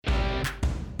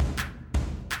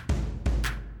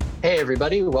Hey,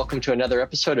 everybody. Welcome to another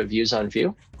episode of Views on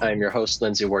Vue. I'm your host,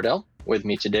 Lindsay Wardell. With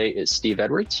me today is Steve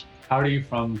Edwards. Howdy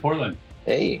from Portland.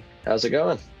 Hey, how's it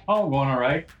going? Oh, going all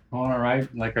right. Going all right.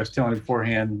 Like I was telling you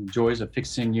beforehand, joys of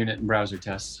fixing unit and browser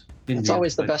tests. That's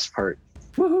always the best part.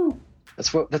 Woohoo!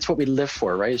 That's what we live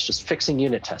for, right? It's just fixing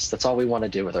unit tests. That's all we want to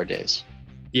do with our days.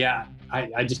 Yeah,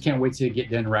 I just can't wait to get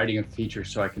done writing a feature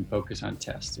so I can focus on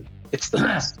tests. It's the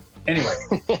best. Anyway.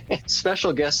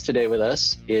 Special guest today with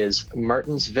us is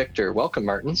Martins Victor. Welcome,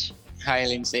 Martins. Hi,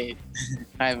 Lindsay.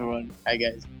 Hi, everyone. Hi,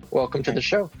 guys. Welcome to the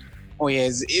show. Oh, yeah,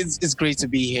 it's great to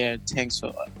be here. Thanks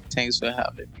for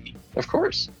having me. Of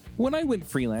course. When I went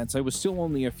freelance, I was still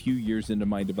only a few years into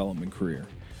my development career.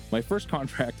 My first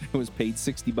contract, I was paid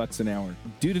 $60 an hour.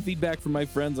 Due to feedback from my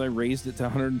friends, I raised it to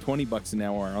 $120 an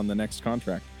hour on the next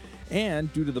contract.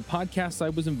 And due to the podcasts I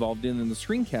was involved in and the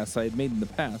screencasts I had made in the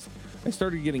past, I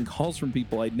started getting calls from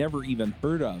people I'd never even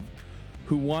heard of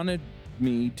who wanted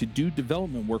me to do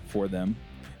development work for them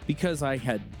because I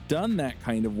had done that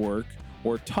kind of work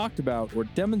or talked about or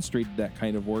demonstrated that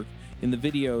kind of work in the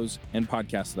videos and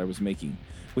podcasts that I was making.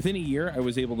 Within a year, I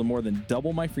was able to more than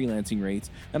double my freelancing rates,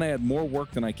 and I had more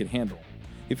work than I could handle.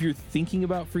 If you're thinking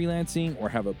about freelancing or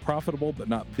have a profitable but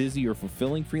not busy or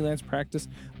fulfilling freelance practice,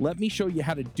 let me show you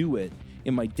how to do it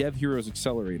in my Dev Heroes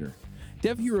Accelerator.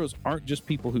 Dev Heroes aren't just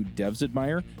people who devs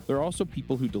admire, they're also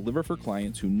people who deliver for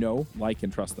clients who know, like,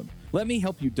 and trust them. Let me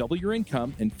help you double your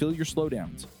income and fill your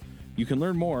slowdowns. You can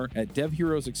learn more at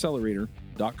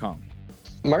devheroesaccelerator.com.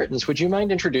 Martins, would you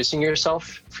mind introducing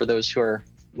yourself for those who are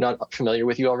not familiar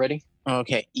with you already?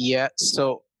 Okay, yeah.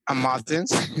 So I'm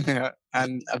Martins,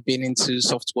 and I've been into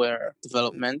software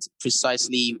development,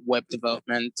 precisely web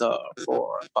development,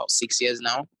 for about 6 years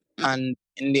now. And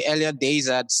in the earlier days,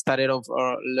 I'd started off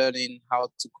learning how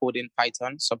to code in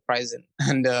Python, surprising.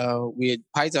 And with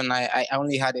Python, I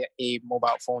only had a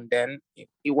mobile phone then.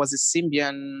 It was a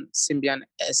Symbian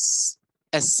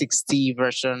S60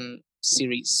 version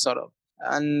series, sort of.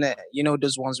 And,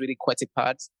 those ones with the QWERTY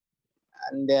pads.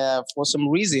 And for some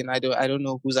reason, I don't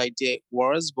know whose idea it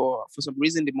was, but for some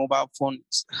reason, the mobile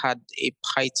phones had a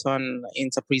Python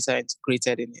interpreter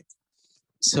integrated in it.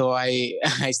 So I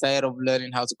started off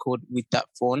learning how to code with that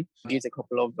phone. I used a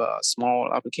couple of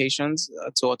small applications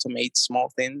to automate small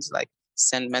things like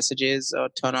send messages,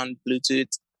 turn on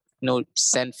Bluetooth,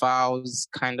 send files,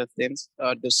 kind of things,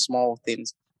 those small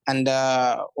things. And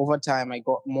over time, I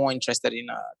got more interested in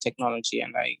technology,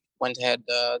 and I went ahead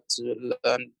to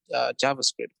learn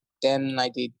JavaScript. Then I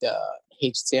did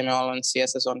HTML and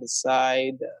CSS on the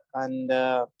side, and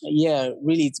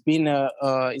really, it's been a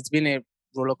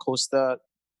roller coaster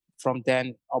from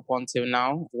then up until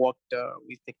now. Worked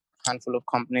with a handful of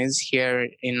companies here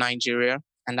in Nigeria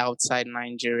and outside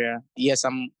Nigeria. Yes,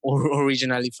 I'm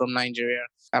originally from Nigeria.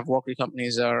 I've worked with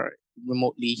companies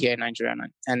remotely here in Nigeria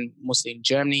and mostly in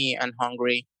Germany and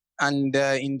Hungary. And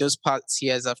in those past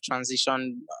years, I've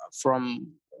transitioned from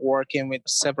working with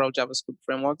several JavaScript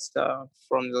frameworks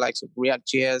from the likes of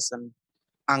React.js and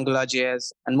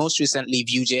AngularJS, and most recently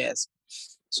Vue.js.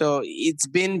 So it's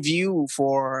been Vue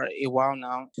for a while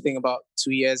now, I think about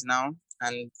 2 years now,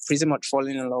 and pretty much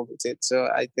falling in love with it. So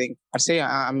I'd say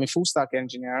I'm a full stack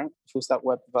engineer, full stack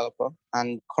web developer,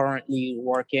 and currently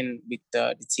working with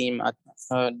the team at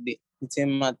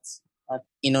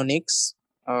Inonix,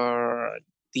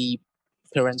 the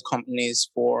parent companies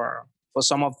for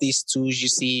some of these tools you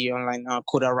see online,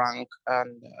 CodaRank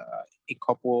and a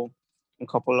couple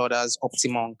others,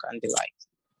 Optimonk and the like.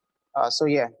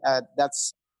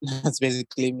 That's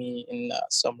basically me in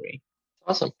summary.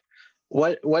 Awesome.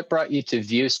 What brought you to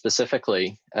Vue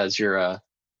specifically as your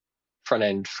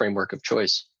front-end framework of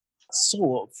choice?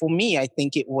 So for me, I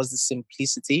think it was the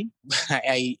simplicity.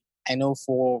 I know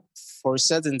for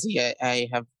certainty, I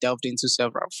have delved into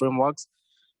several frameworks,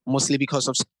 mostly because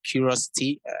of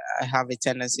curiosity. I have a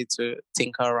tendency to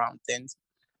tinker around things.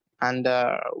 And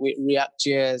with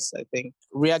React.js,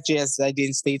 I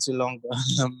didn't stay too long.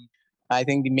 I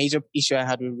think the major issue I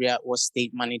had with React was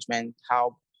state management,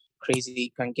 how crazy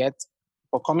it can get.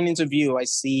 But coming into Vue, I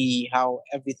see how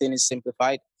everything is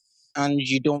simplified, and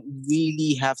you don't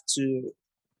really have to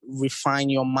refine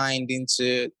your mind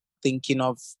into thinking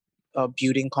of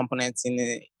building components in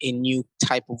a new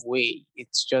type of way.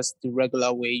 It's just the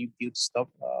regular way you build stuff,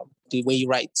 the way you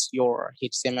write your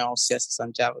HTML, CSS,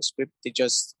 and JavaScript. They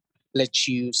just let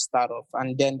you start off.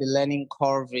 And then the learning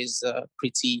curve is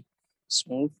pretty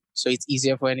smooth. So it's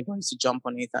easier for anybody to jump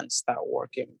on it and start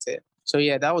working with it. So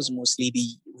yeah, that was mostly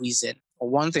the reason.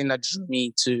 One thing that drew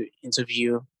me to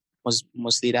Vue was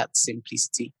mostly that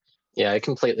simplicity. Yeah, I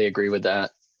completely agree with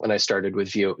that. When I started with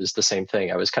Vue, it was the same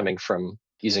thing. I was coming from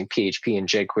using PHP and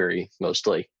jQuery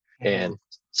mostly. and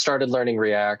started learning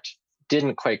React.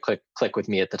 Didn't quite click with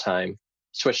me at the time.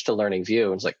 Switched to learning Vue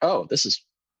and was like, oh, this is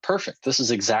perfect. This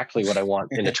is exactly what I want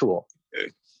in a tool.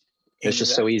 It's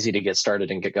just so easy to get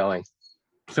started and get going.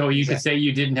 So you could say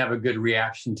you didn't have a good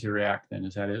reaction to React then,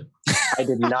 is that it? I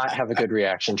did not have a good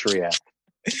reaction to React.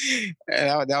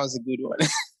 That was a good one.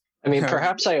 I mean,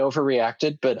 perhaps I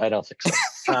overreacted, but I don't think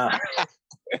so.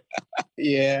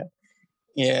 Yeah.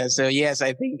 So yes,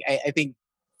 I think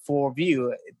for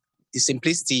Vue, the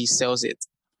simplicity sells it,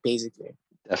 basically.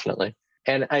 Definitely.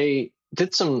 And I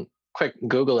did some quick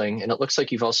Googling, and it looks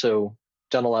like you've also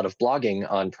done a lot of blogging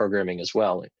on programming as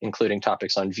well, including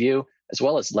topics on Vue as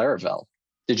well as Laravel.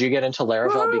 Did you get into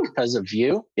Laravel because of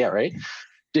Vue? Yeah, right.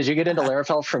 Did you get into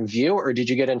Laravel from Vue, or did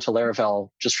you get into Laravel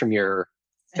just from your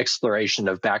exploration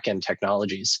of backend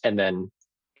technologies, and then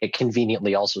it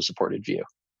conveniently also supported Vue?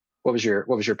 What was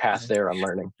your path there on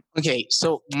learning? Okay,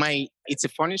 so it's a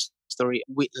funny story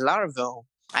with Laravel.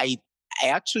 I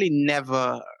actually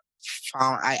never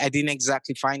found. I didn't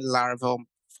exactly find Laravel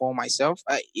for myself.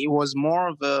 It was more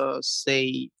of a,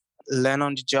 say, learn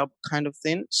on the job kind of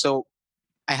thing. So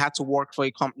I had to work for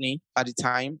a company at the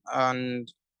time,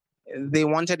 and they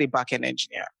wanted a backend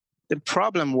engineer. The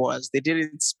problem was they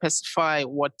didn't specify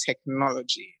what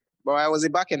technology. But I was a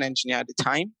backend engineer at the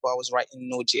time, but I was writing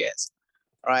Node.js,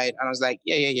 right? And I was like,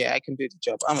 yeah, I can do the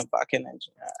job. I'm a backend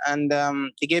engineer. And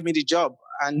they gave me the job.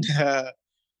 And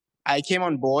I came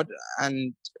on board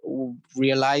and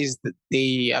realized that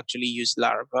they actually use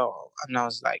Laravel. And I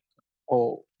was like,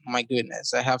 oh my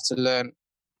goodness, I have to learn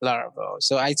Laravel.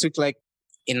 So I took like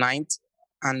a night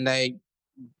and I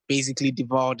basically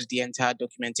devoured the entire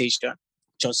documentation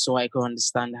just so I could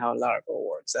understand how Laravel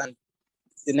works. And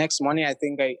the next morning, I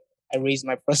think I raised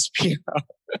my first PR.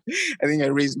 I think I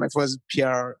raised my first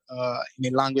PR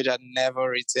in a language I'd never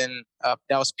written. That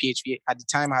was PHP. At the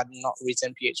time, I had not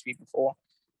written PHP before.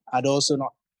 I'd also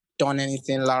not done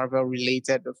anything Laravel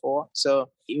related before. So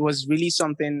it was really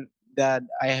something that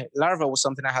Laravel was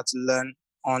something I had to learn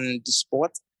on the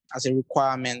spot as a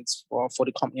requirement for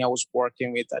the company I was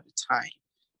working with at the time.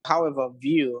 However,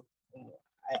 Vue,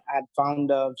 I had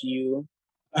found Vue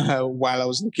while I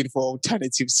was looking for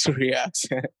alternatives to React.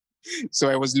 So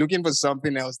I was looking for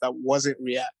something else that wasn't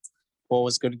React or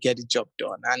was going to get the job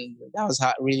done. And that was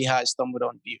really how I stumbled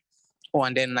on Vue. Oh,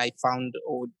 and then I found,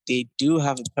 they do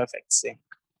have a perfect sync.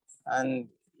 And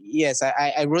yes,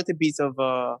 I wrote a bit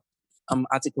of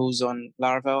articles on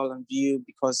Laravel and Vue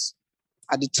because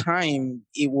at the time,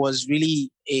 it was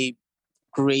really a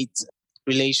great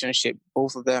relationship,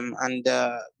 both of them. And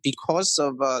because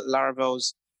of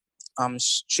Laravel's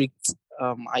strict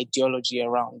ideology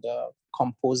around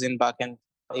composing backend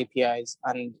APIs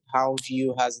and how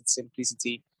Vue has its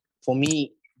simplicity, for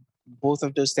me, both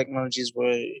of those technologies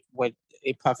were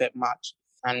a perfect match.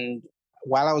 And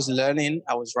while I was learning,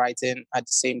 I was writing at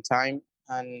the same time,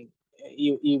 and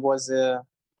it was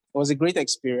a great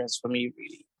experience for me.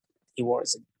 Really,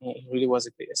 it really was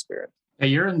a great experience. Yeah,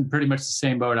 you're in pretty much the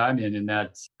same boat I'm in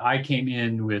that I came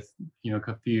in with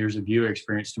a few years of Vue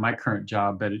experience to my current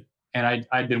job, and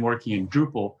I'd been working in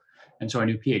Drupal, and so I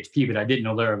knew PHP, but I didn't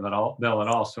know Laravel at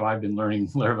all. So I've been learning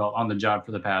Laravel on the job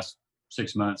for the past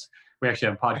 6 months. We actually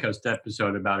have a podcast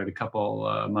episode about it a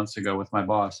couple months ago with my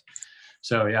boss.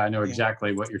 So yeah, I know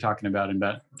exactly what you're talking about in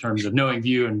terms of knowing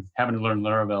Vue and having to learn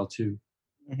Laravel too.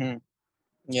 Mm-hmm.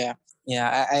 Yeah.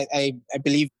 I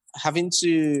believe having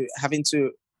to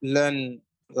learn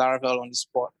Laravel on the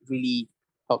spot really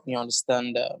helped me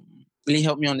understand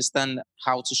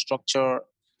how to structure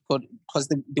code. Because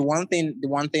the one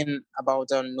thing about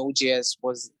Node.js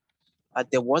was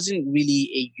there wasn't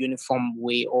really a uniform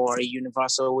way or a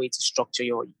universal way to structure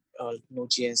your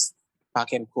Node.js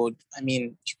backend code. I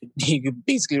mean, you could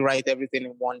basically write everything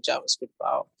in one JavaScript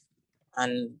file,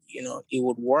 and it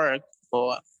would work,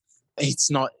 but it's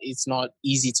not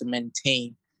easy to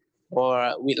maintain.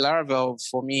 Or with Laravel,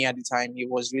 for me at the time, it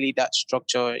was really that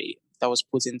structure that was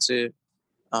put into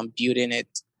building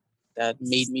it that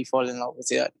made me fall in love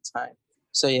with it at the time.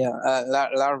 So yeah,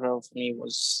 Laravel for me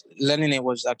learning it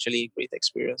was actually a great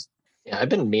experience. Yeah, I've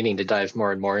been meaning to dive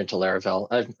more and more into Laravel.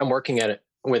 I'm working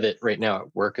with it right now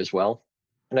at work as well.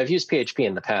 And I've used PHP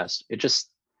in the past. It just,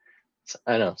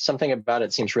 I don't know, something about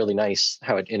it seems really nice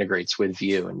how it integrates with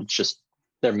Vue, and it's just,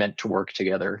 they're meant to work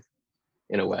together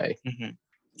in a way. Mm-hmm.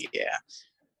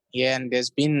 Yeah, and there's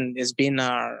been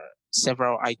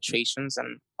several iterations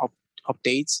and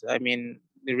updates. I mean,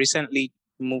 they recently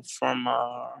moved from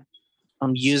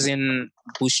using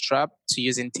Bootstrap to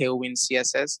using Tailwind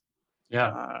CSS.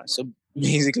 Yeah. So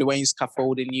basically, when you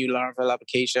scaffold a new Laravel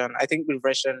application, I think with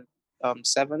version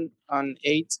 7 and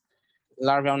 8,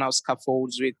 Laravel now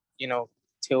scaffolds with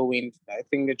Tailwind. I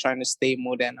think they're trying to stay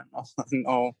modern and all. And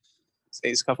all. So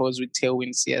it scaffolds with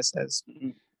Tailwind CSS.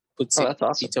 Puts Oh, it that's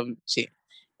awesome. a bit of shape.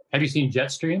 Have you seen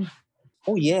Jetstream?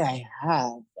 Oh yeah, I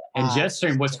have. And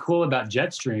Jetstream, what's cool about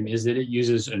Jetstream is that it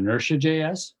uses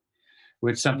Inertia.js,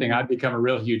 which is something I've become a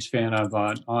real huge fan of.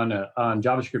 On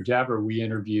JavaScript Jabber, we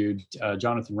interviewed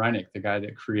Jonathan Reineck, the guy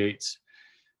that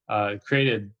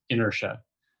created Inertia.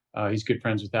 He's good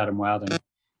friends with Adam Wilding.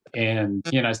 And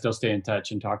he and I still stay in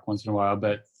touch and talk once in a while.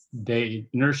 But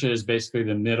Inertia is basically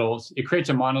the middle. It creates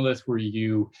a monolith where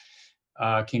you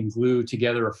can glue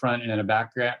together a front and a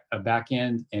back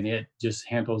end, and it just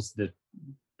handles the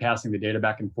passing the data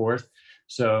back and forth.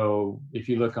 So if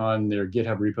you look on their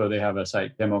GitHub repo, they have a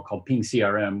site demo called Ping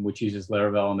CRM, which uses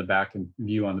Laravel on the back and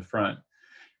Vue on the front.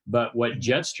 But what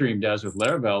Jetstream does with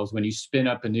Laravel is when you spin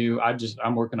up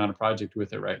I'm working on a project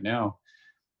with it right now,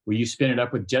 where you spin it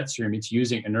up with Jetstream, it's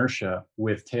using Inertia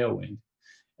with Tailwind.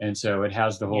 And so it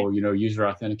has the whole, user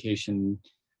authentication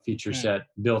feature set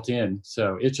built in.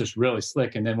 So it's just really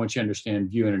slick. And then once you understand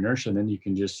Vue and Inertia, then you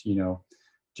can just,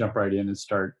 jump right in and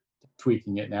start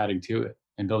tweaking it and adding to it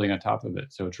and building on top of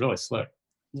it. So it's really slick.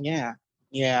 Yeah.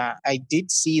 I did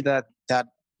see that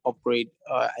upgrade.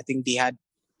 I think they had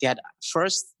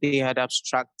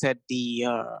abstracted the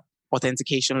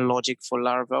authentication logic for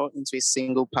Laravel into a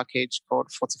single package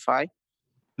called Fortify.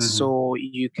 Mm-hmm. So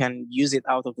you can use it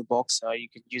out of the box, or you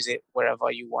can use it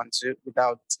wherever you want to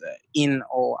without in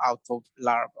or out of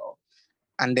Laravel.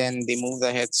 And then they moved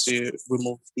ahead to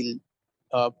remove the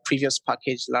previous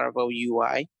package Laravel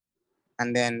UI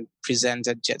and then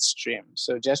presented Jetstream.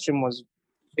 So Jetstream was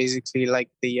basically like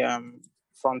the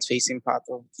front-facing part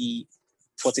of the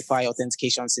Fortify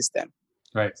authentication system.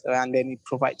 Right. So, and then it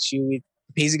provides you with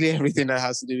basically everything that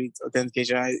has to do with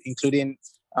authentication, including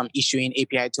issuing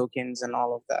API tokens and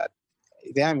all of that.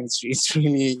 Yeah, I mean, it's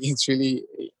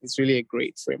really a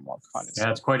great framework, honestly.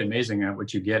 Yeah, it's quite amazing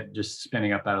what you get just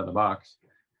spinning up out of the box.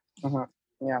 Uh-huh.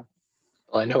 Yeah.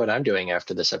 Well, I know what I'm doing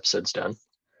after this episode's done.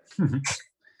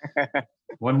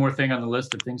 One more thing on the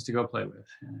list of things to go play with.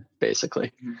 Basically.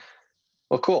 Mm-hmm.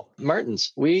 Well, cool.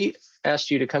 Martins, we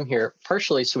asked you to come here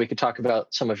partially so we could talk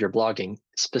about some of your blogging,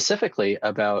 specifically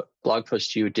about blog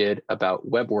posts you did about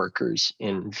web workers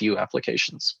in Vue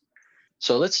applications.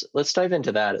 So let's dive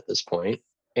into that at this point.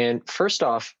 And first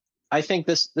off, I think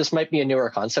this might be a newer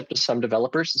concept to some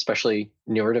developers, especially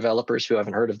newer developers who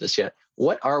haven't heard of this yet.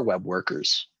 What are web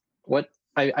workers?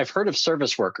 I've heard of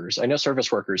service workers. I know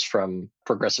service workers from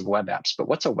progressive web apps, but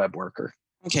what's a web worker?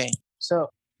 Okay, so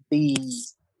the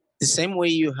same way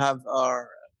you have our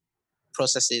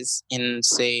processes in,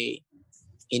 say,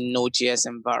 a Node.js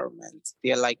environment,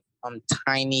 they're like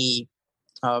tiny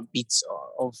bits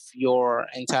of your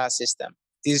entire system.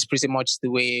 This is pretty much the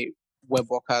way web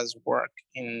workers work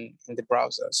in the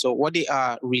browser. So what they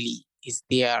are really is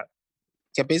they're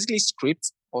basically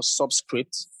scripts or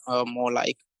subscripts, more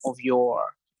like, of your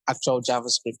actual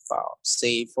JavaScript file.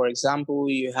 Say, for example,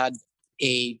 you had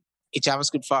a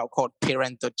JavaScript file called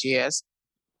parent.js,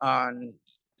 and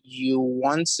you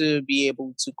want to be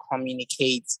able to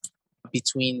communicate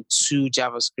between two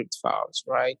JavaScript files,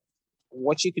 right?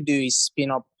 What you could do is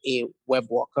spin up a web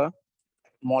worker,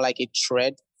 more like a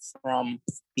thread from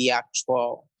the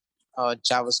actual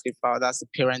JavaScript file. That's the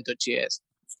parent.js,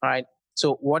 right?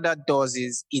 So what that does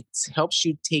is it helps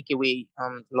you take away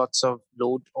lots of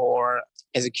load or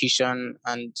execution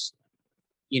and,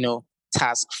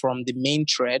 tasks from the main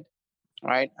thread,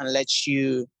 right? And lets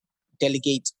you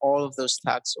delegate all of those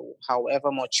tasks,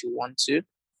 however much you want to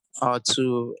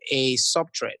a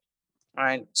subthread,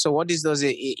 right? So what this does,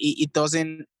 it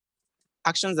doesn't,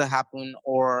 actions that happen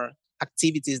or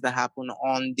activities that happen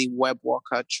on the web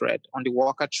worker thread,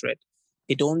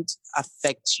 they don't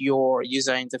affect your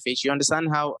user interface. You understand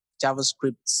how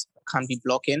JavaScript can be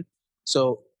blocking?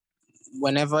 So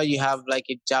whenever you have like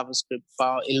a JavaScript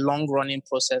file, a long-running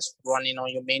process running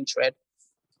on your main thread,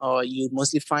 you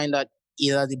mostly find that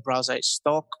either the browser is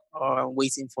stuck or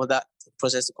waiting for that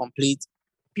process to complete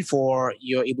before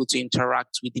you're able to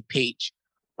interact with the page,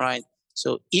 right?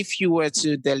 So if you were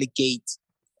to delegate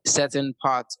certain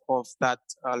part of that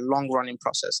long-running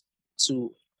process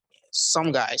to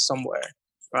some guy somewhere,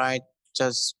 right?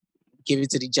 Just give it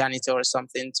to the janitor or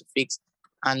something to fix,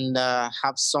 and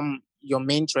have your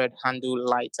main thread handle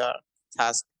lighter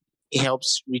tasks. It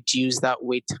helps reduce that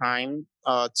wait time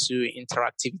to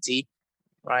interactivity,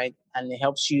 right? And it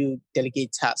helps you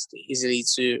delegate tasks easily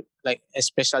to, like,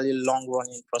 especially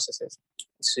long-running processes,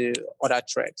 to other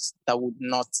threads that would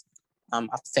not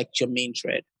affect your main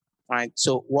thread, right?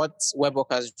 So what web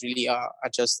workers really are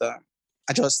just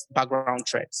background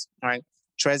threads, right?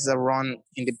 threads that run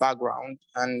in the background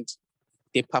and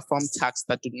they perform tasks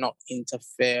that do not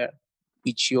interfere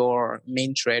with your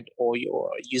main thread or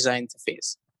your user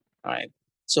interface. All right.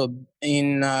 So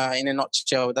in a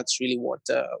nutshell, that's really what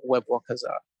web workers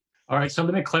are. All right. So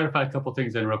let me clarify a couple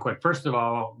things then real quick. First of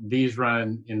all, these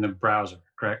run in the browser,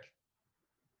 correct?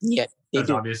 Yeah. As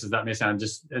obvious as that may sound,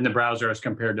 just in the browser as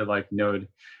compared to like Node,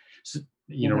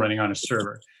 running on a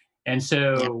server. And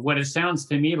so what it sounds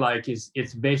to me like is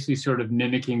it's basically sort of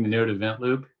mimicking the Node event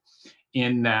loop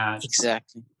in that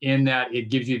it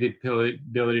gives you the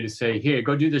ability to say, here,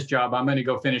 go do this job. I'm going to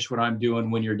go finish what I'm doing.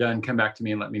 When you're done, come back to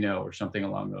me and let me know, or something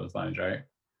along those lines, right?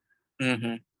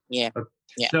 Mm-hmm. Yeah. Okay.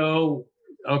 Yeah. So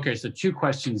 2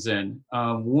 questions then.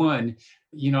 One,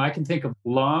 I can think of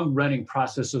long-running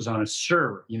processes on a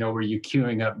server, where you're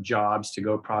queuing up jobs to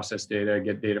go process data,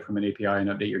 get data from an API and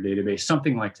update your database,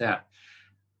 something like that.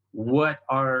 What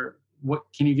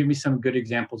can you give me some good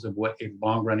examples of what a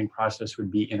long-running process would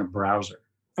be in a browser?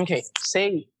 Okay.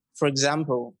 Say, for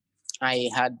example, I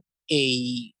had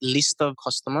a list of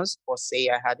customers, or say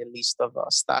I had a list of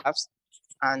staffs,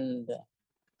 and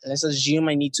let's assume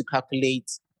I need to calculate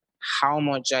how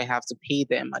much I have to pay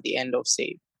them at the end of,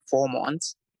 say, 4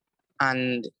 months.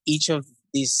 And each of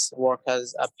these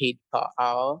workers are paid per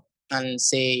hour. And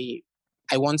say,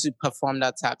 I want to perform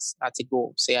that task at a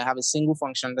go. Say I have a single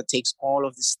function that takes all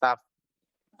of the staff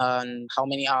and how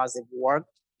many hours they've worked.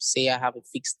 Say I have a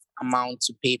fixed amount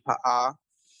to pay per hour.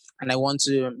 And I want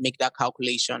to make that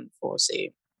calculation for,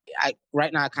 say,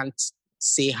 right now I can't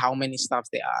say how many staff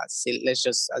there are. Say, let's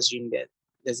just assume that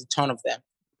there's a ton of them.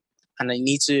 And I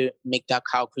need to make that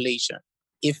calculation.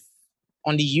 If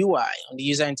on the UI, on the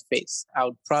user interface, I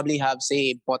would probably have,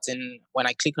 say, a button when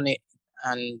I click on it,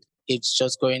 and it's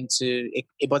just going to,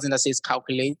 a button that says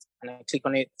calculate, and I click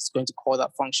on it, it's going to call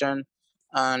that function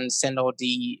and send all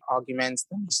the arguments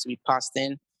that needs to be passed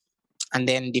in, and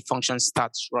then the function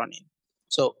starts running.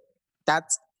 So that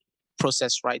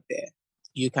process right there,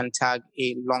 you can tag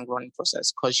a long-running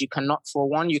process, because you cannot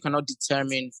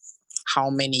determine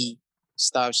how many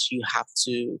stuffs you have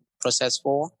to process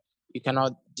for. You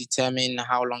cannot determine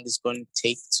how long it's going to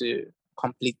take to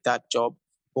complete that job,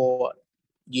 or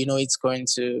it's going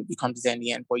to be completed in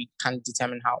the end, but you can't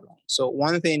determine how long. So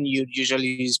one thing you'd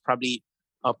usually is probably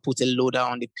put a loader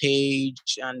on the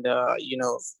page, and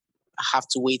have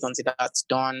to wait until that's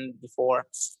done before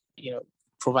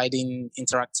providing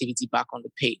interactivity back on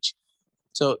the page.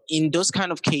 So in those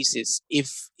kind of cases,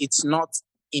 if it's not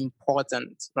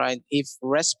important, right? If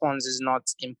response is not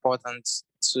important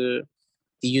to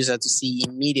the user to see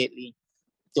immediately,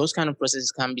 those kind of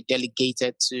processes can be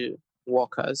delegated to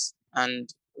workers.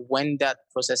 And when that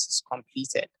process is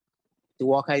completed, the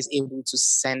worker is able to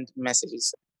send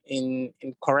messages, in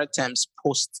correct terms,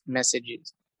 post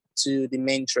messages to the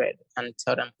main thread and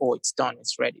tell them, oh, it's done,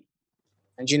 it's ready.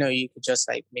 And you could just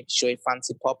like maybe show a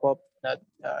fancy pop-up that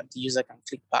the user can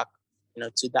click back,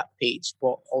 to that page,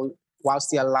 but while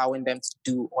still allowing them to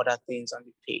do other things on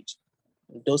the page.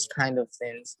 Those kind of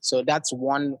things. So that's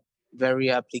one very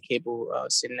applicable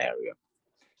scenario.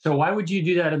 So why would you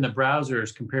do that in the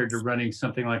browsers compared to running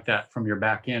something like that from your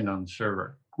back end on the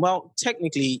server? Well,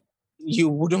 technically, you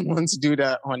wouldn't want to do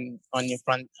that on the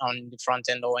front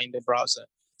end or in the browser.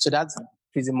 So that's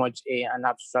pretty much an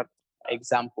abstract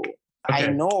example. Okay. I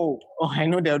know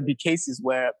there would be cases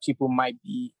where people might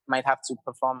have to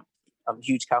perform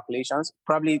huge calculations.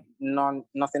 Probably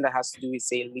nothing that has to do with,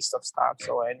 say, a list of staffs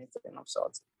or anything of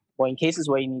sorts. But in cases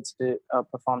where you need to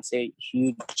perform, say,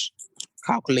 huge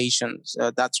calculations,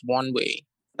 that's one way.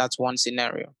 That's one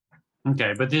scenario.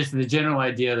 Okay, but the general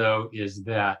idea, though, is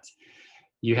that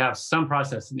you have some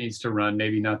process that needs to run,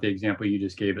 maybe not the example you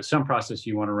just gave, but some process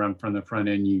you want to run from the front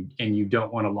end, and you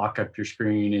don't want to lock up your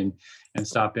screen and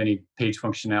stop any page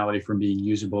functionality from being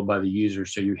usable by the user.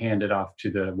 So you hand it off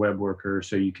to the web worker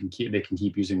so they can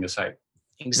keep using the site.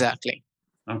 Exactly.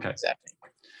 Okay. Exactly.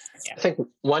 Yeah. I think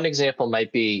one example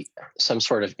might be some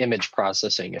sort of image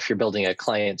processing. If you're building a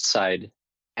client-side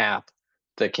app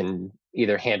that can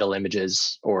either handle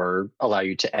images or allow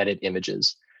you to edit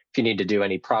images, if you need to do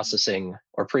any processing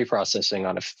or pre-processing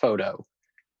on a photo,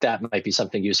 that might be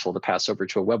something useful to pass over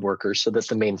to a web worker so that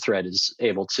the main thread is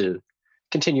able to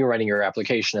continue running your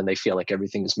application and they feel like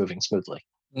everything is moving smoothly.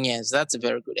 Yes, that's a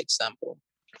very good example.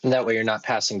 And that way you're not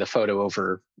passing the photo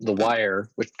over the wire,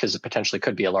 because it potentially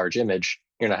could be a large image.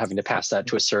 You're not having to pass that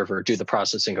to a server, do the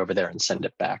processing over there and send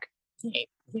it back.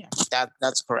 Yeah,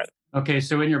 that's correct. Okay,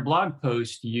 so in your blog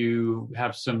post, you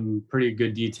have some pretty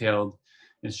good detailed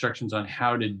instructions on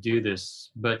how to do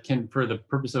this, but for the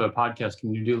purpose of a podcast,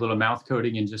 can you do a little mouth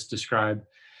coding and just describe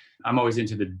I'm always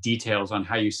into the details on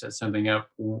how you set something up,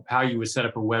 how you would set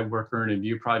up a web worker in a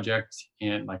Vue project,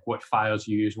 and like what files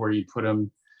you use, where you put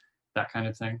them, that kind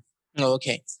of thing.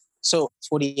 Okay. So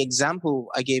for the example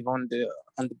I gave on the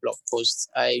blog post,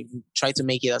 I try to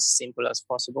make it as simple as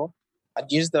possible.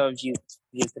 I'd use the Vue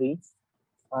 3,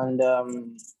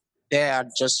 and there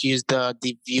I'd just use the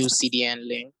Vue CDN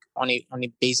link on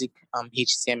a basic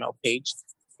HTML page.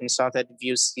 Inserted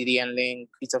Vue CDN link,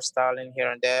 bit of styling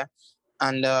here and there,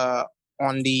 and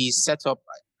on the setup,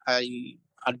 you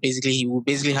will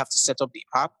basically have to set up the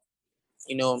app.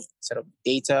 Set up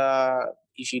data,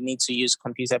 if you need to use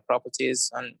computer properties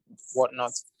and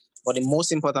whatnot. But the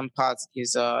most important part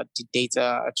is the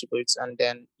data attributes and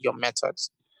then your methods.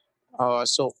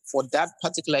 So for that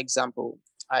particular example,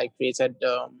 I created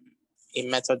a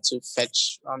method to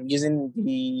fetch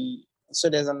using so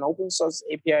there's an open source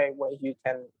API where you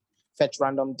can fetch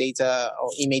random data or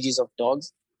images of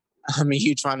dogs. I'm a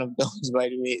huge fan of dogs, by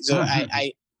the way. So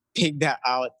I picked that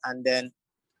out, and then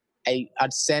I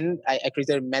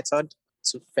created a method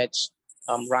to fetch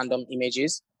random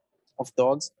images of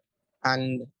dogs,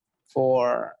 and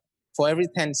for every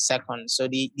 10 seconds. So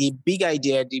the big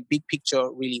idea, the big picture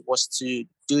really was to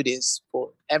do this.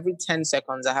 For every 10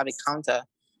 seconds, I have a counter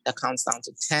that counts down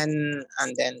to 10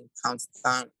 and then counts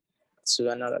down to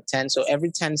another 10. So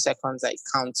every 10 seconds, I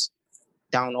count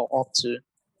down or up to,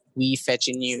 we fetch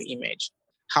a new image.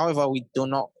 However, we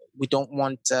don't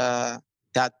want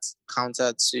that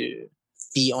counter to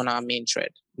be on our main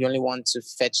thread. We only want to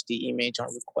fetch the image on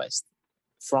request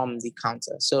from the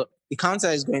counter. So the counter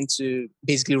is going to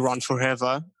basically run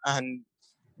forever, and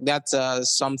that's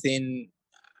something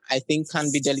I think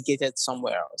can be delegated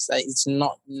somewhere else. It's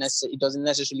not necessary. It doesn't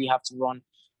necessarily have to run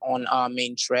on our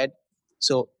main thread.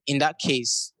 So in that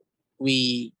case,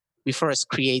 we first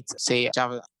create, say,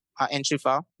 Java entry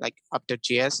file like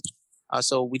app.js.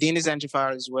 So within this entry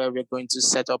file is where we're going to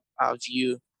set up our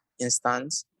Vue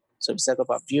instance. So we set up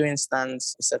our Vue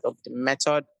instance, we set up the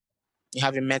method. You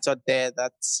have a method there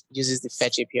that uses the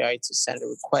fetch API to send a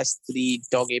request to the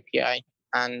dog API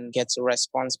and gets a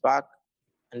response back.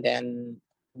 And then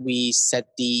we set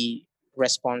the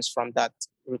response from that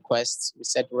request. We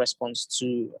set the response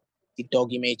to the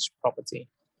dog image property.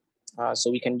 So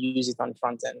we can use it on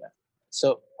front end.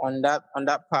 So on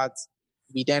that part,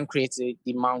 we then create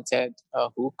the mounted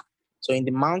hook. So in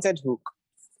the mounted hook,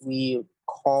 we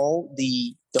call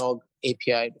the dog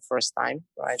API the first time,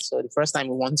 right? So the first time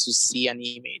we want to see an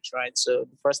image, right? So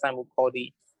the first time we'll call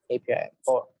the API,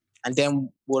 and then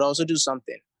we'll also do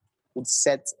something. We'll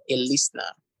set a listener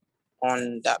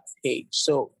on that page.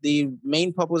 So the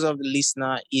main purpose of the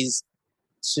listener is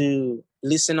to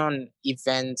listen on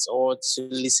events or to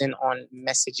listen on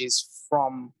messages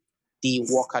from the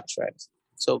worker thread.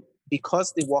 So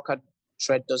because the worker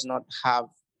thread does not have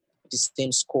the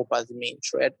same scope as the main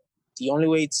thread, the only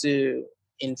way to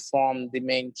inform the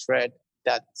main thread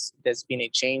that there's been a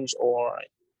change or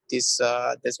there's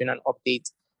been an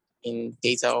update in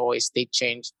data or a state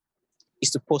change is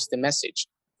to post the message.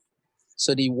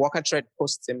 So the worker thread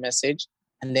posts a message,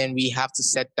 and then we have to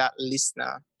set that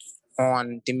listener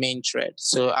on the main thread.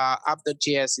 So our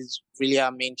app.js is really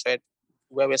our main thread,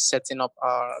 where we're setting up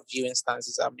our Vue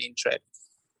instances, our main thread.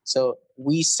 So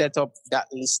we set up that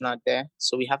listener there.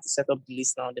 So we have to set up the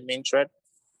listener on the main thread,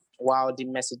 while the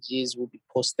messages will be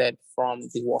posted from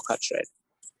the worker thread,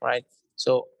 right?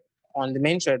 So on the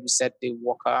main thread, we set the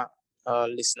worker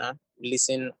listener. We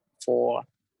listen for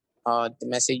the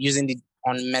message using the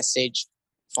onMessage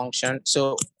function.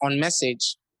 So on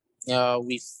message,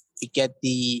 we get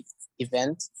the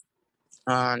event,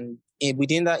 and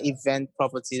within that event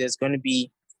property, there's going to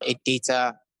be a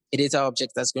data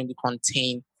object that's going to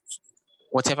contain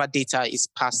whatever data is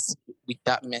passed with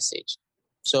that message.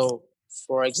 So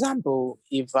for example,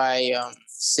 if I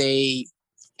say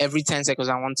every 10 seconds,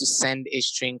 I want to send a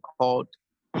string called,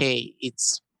 hey,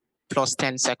 it's plus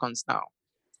 10 seconds now.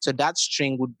 So that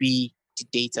string would be the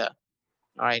data,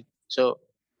 all right? So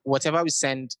whatever we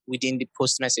send within the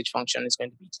post message function is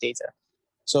going to be the data.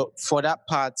 So for that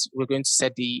part, we're going to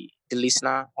set the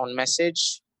listener on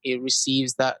message. It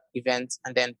receives that event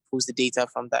and then pulls the data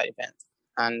from that event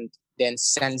and then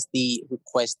sends the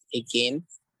request again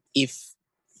if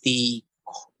the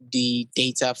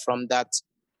data from that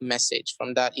message,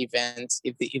 from that event,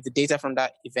 if the data from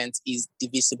that event is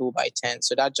divisible by 10.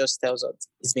 So that just tells us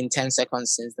it's been 10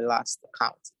 seconds since the last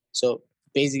count. So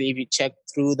basically, if you check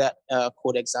through that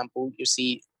code example, you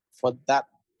see for that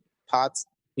part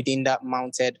within that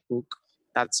mounted hook,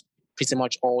 that's pretty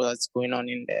much all that's going on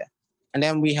in there. And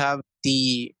then we have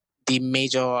the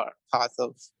major part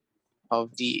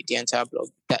of the entire blog.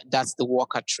 That's the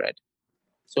worker thread.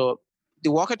 So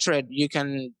the worker thread, you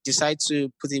can decide to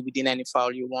put it within any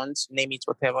file you want, name it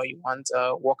whatever you want,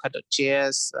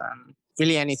 worker.js,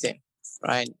 really anything,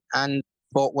 right?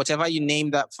 But whatever you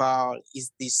name that file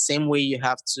is the same way you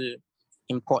have to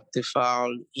import the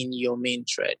file in your main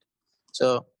thread.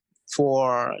 So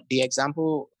for the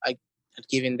example I had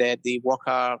given there, the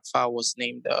worker file was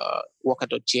named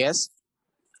worker.js,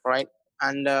 right?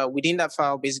 And within that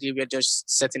file, basically, we're just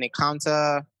setting a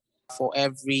counter for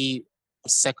every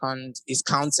second. It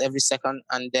counts every second,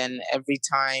 and then every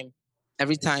time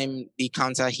the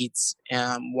counter hits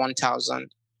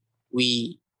 1,000,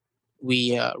 we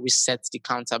reset the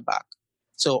counter back.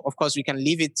 So of course, we can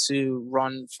leave it to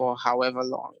run for however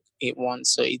long it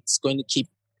wants. So it's going to keep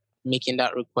making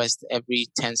that request every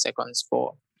 10 seconds.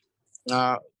 For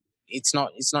it's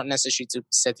not necessary to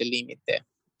set a limit there.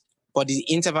 But the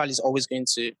interval is always going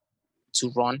to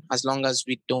run as long as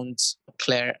we don't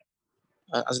clear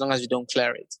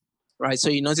it, right? So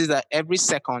you notice that every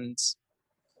second,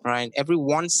 right, every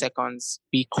 1 second,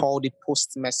 we call the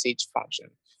post message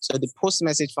function. So the post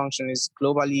message function is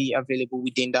globally available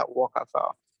within that worker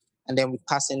file, and then we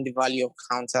pass in the value of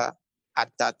counter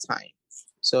at that time.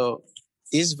 So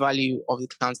this value of the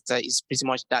counter is pretty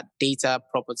much that data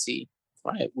property,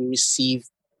 right, we receive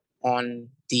on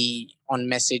the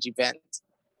message event,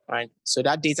 right? So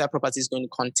that data property is going to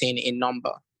contain a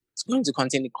number. It's going to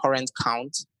contain the current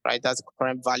count, right? That's the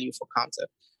current value for counter.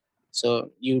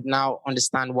 So you now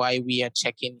understand why we are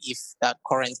checking if that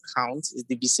current count is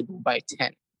divisible by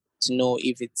 10 to know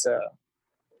if it's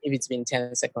been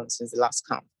 10 seconds since the last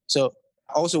count. So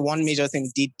also one major thing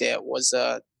we did there was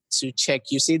to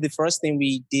check. You see, the first thing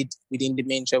we did within the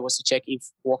main thread was to check if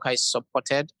worker is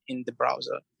supported in the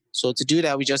browser. So to do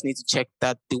that, we just need to check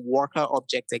that the worker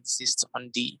object exists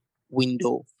on the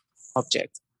window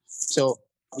object. So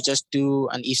we just do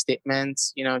an if statement,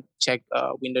 check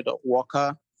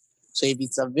window.worker. So if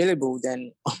it's available,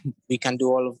 then we can do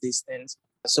all of these things.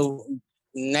 So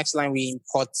next line we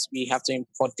have to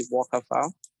import the worker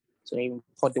file. So we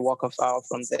import the worker file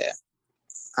from there.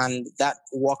 And that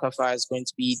worker file is going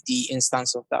to be the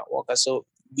instance of that worker. So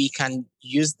we can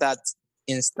use that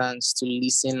instance to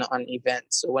listen on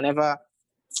events. So whenever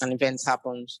an event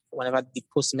happens, whenever the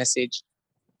post message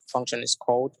function is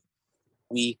called,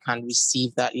 we can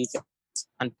receive that event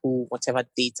and pull whatever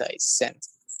data is sent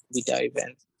with that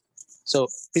event. So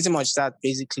pretty much that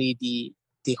basically the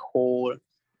whole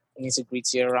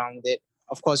nitty-gritty around it.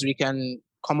 Of course, we can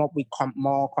come up with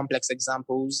more complex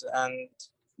examples and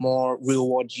more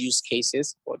real-world use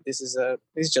cases, but this is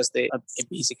just a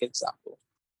basic example.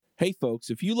 Hey, folks,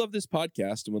 if you love this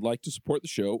podcast and would like to support the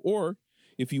show, or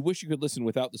if you wish you could listen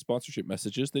without the sponsorship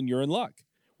messages, then you're in luck.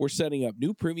 We're setting up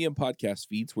new premium podcast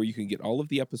feeds where you can get all of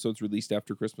the episodes released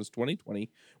after Christmas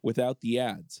 2020 without the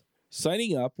ads.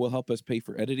 Signing up will help us pay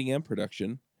for editing and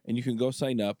production, and you can go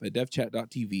sign up at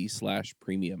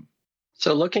devchat.tv/premium.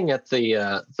 So looking at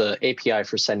the API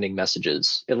for sending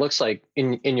messages, it looks like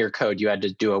in your code, you had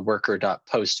to do a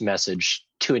worker.post message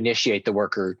to initiate the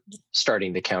worker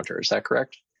starting the counter. Is that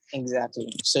correct?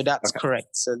 Exactly. So that's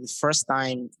correct. So the first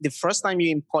time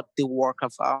you import the worker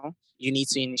file, you need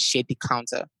to initiate the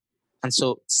counter. And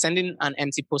so sending an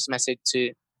empty post message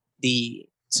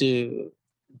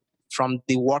from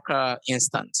the worker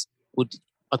instance would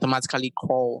automatically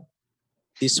call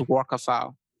this worker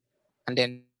file and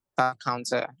then that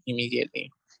counter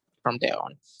immediately from there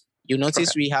on. You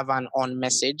notice we have an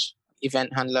onMessage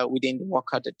event handler within the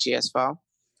worker.js file.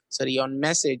 So the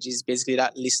onMessage is basically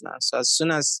that listener. So as soon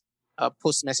as a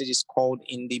post message is called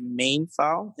in the main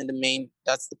file,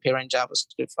 that's the parent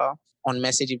JavaScript file,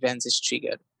 onMessage events is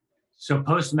triggered. So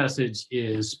post message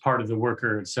is part of the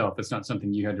worker itself. It's not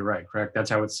something you had to write, correct? That's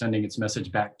how it's sending its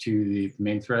message back to the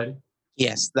main thread?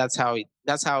 Yes, that's how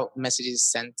message is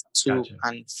sent to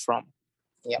and from.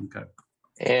 Yeah. Okay.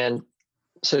 And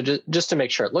so just to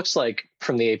make sure, it looks like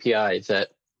from the API that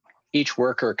each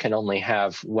worker can only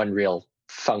have one real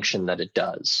function that it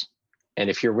does. And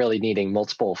if you're really needing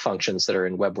multiple functions that are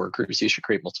in web workers, you should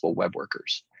create multiple web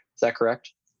workers. Is that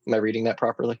correct? Am I reading that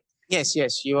properly? Yes,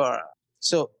 you are.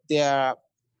 So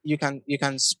you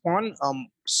can spawn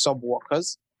sub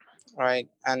workers, right?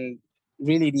 And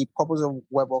really the purpose of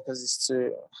web workers is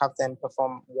to have them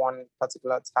perform one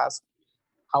particular task.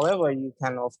 However, you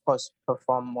can of course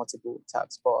perform multiple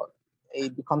tasks, but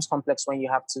it becomes complex when you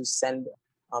have to send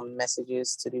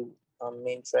messages to the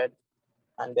main thread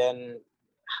and then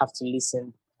have to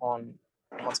listen on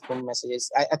multiple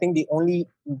messages. I think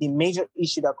the major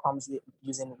issue that comes with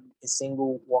using a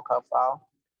single worker file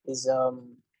is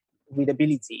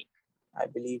readability, I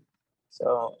believe.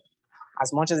 So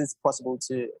as much as it's possible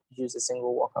to use a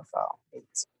single worker file,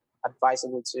 it's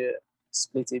advisable to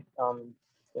split it,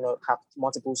 have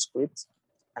multiple scripts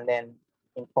and then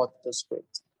import the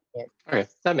script. Yeah. Okay,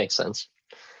 that makes sense.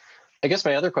 I guess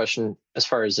my other question, as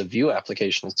far as a Vue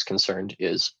application is concerned,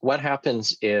 is what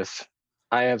happens if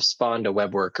I have spawned a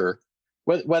web worker,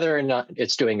 whether or not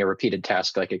it's doing a repeated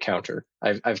task like a counter.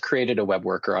 I've created a web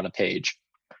worker on a page,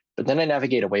 but then I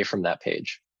navigate away from that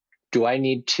page. Do I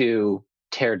need to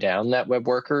tear down that web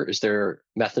worker? Is there a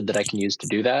method that I can use to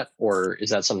do that? Or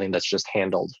is that something that's just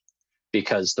handled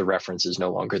because the reference is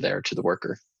no longer there to the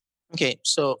worker? Okay,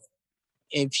 so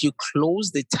if you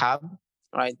close the tab,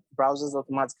 right, browsers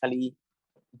automatically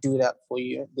do that for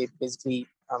you. They basically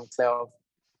clear off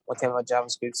whatever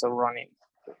JavaScripts are running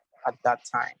at that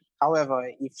time. However,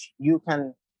 if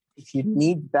you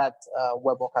need that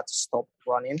web worker to stop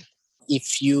running,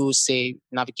 if you say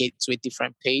navigate to a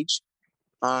different page,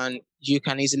 and you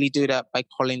can easily do that by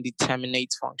calling the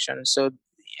terminate function. So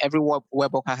every web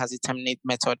worker has a terminate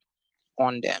method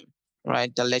on them,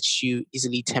 right, that lets you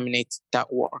easily terminate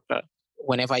that worker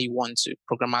whenever you want to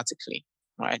programmatically,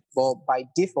 right? But by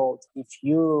default, if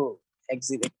you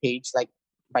exit a page, like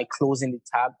by closing the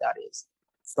tab, that is,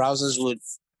 browsers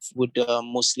would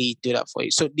mostly do that for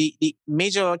you. So the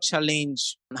major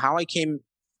challenge, how I came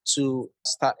to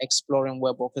start exploring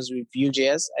web workers with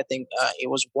Vue.js, I think it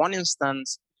was one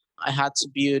instance I had to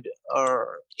build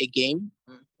a game.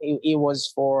 It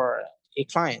was for a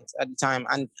client at the time,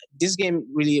 and this game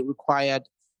really required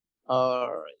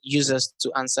users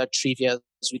to answer trivia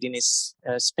within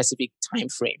a specific time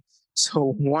frame.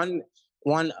 So one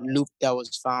loop that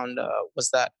was found was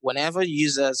that whenever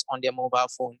users on their mobile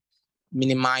phone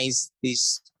minimize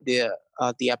the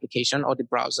application or the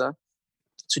browser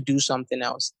to do something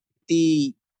else,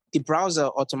 the browser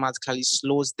automatically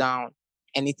slows down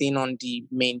anything on the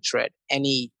main thread,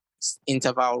 any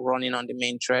interval running on the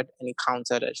main thread, any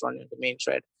counter that's running on the main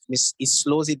thread. It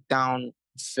slows it down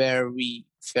very,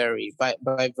 very by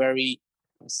very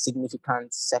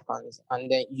significant seconds, and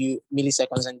then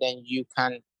milliseconds, and then you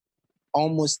can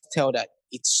almost tell that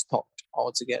it stopped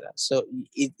altogether. So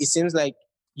it seems like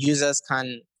users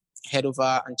can head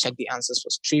over and check the answers for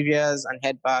trivias and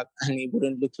head back, and it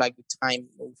wouldn't look like the time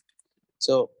moved.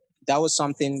 So that was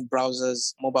something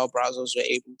mobile browsers were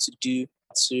able to do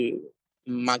to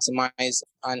maximize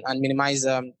and minimize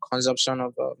consumption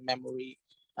of memory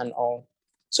and all.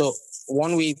 So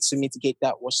one way to mitigate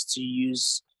that was to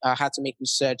use, I had to make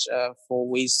research for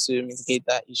ways to mitigate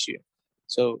that issue.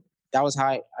 So that was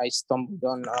how I stumbled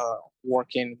on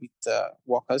working with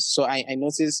workers. So I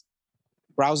noticed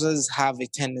browsers have a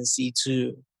tendency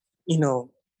to,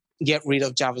 get rid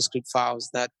of JavaScript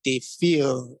files that they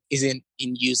feel isn't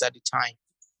in use at the time.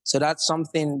 So that's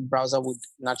something browser would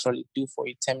naturally do for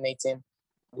you, terminating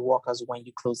the workers when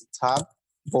you close the tab.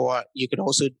 But you could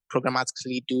also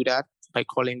programmatically do that by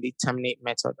calling the terminate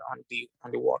method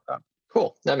on the worker.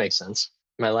 Cool, that makes sense.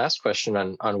 My last question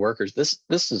on workers. This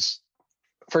is,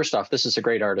 first off, this is a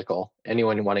great article.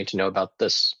 Anyone wanting to know about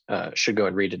this should go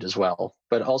and read it as well.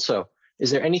 But also, is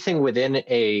there anything within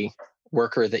a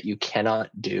worker that you cannot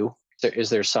do? Is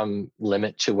there some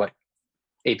limit to what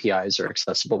APIs are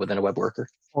accessible within a web worker?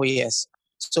 Oh, yes.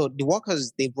 So the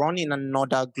workers, they run in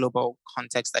another global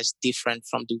context that's different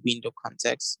from the window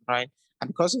context, right? And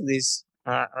because of this,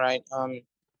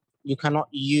 you cannot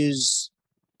use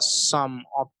some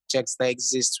objects that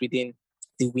exist within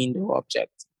the window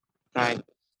object, right?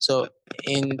 So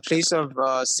in place of,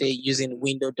 say, using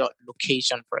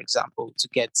window.location, for example, to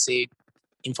get, say,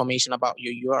 information about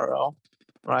your URL,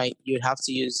 right? You'd have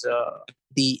to use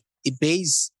the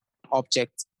base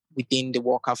object within the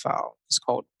worker file is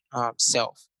called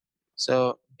self.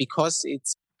 So because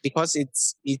it's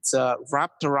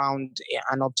wrapped around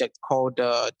an object called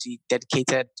the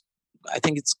dedicated, I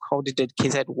think it's called the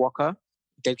dedicated worker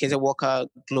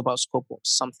global scope or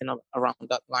something around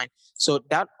that line. So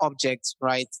that object,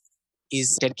 right,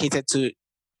 is dedicated to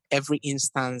every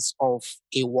instance of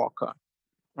a worker,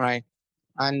 right?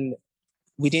 And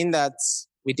within that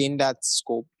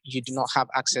scope, you do not have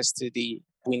access to the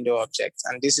window object.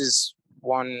 And this is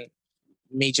one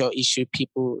major issue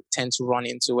people tend to run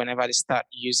into whenever they start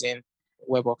using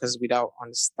web workers without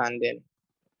understanding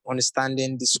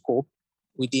the scope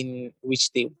within which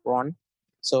they run.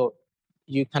 So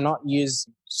you cannot use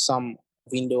some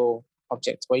window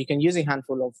objects, but you can use a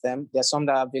handful of them. There are some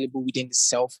that are available within the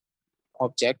self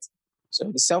object. So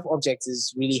the self object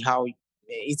is really how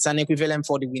it's an equivalent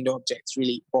for the window object,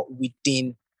 really, but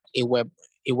within a web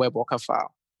worker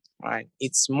file, right?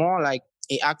 It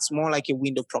acts more like a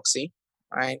window proxy,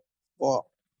 right? Or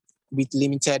with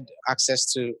limited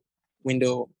access to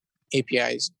window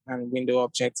APIs and window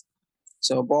objects.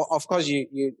 So, but of course,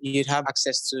 you'd have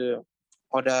access to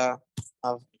other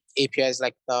APIs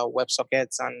like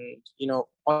WebSockets and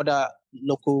other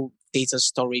local data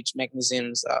storage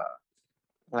mechanisms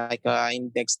like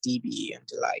IndexedDB and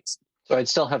the likes. So I'd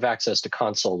still have access to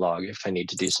console log if I need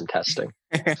to do some testing.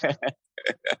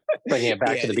 Bringing it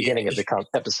back to the beginning of the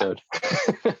episode.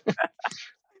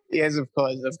 Yes, of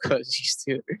course,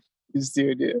 you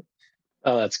still do.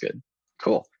 Oh, that's good.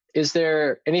 Cool. Is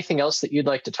there anything else that you'd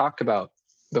like to talk about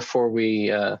before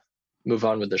we move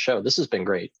on with the show? This has been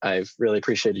great. I've really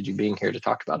appreciated you being here to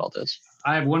talk about all this.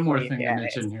 I have one more thing to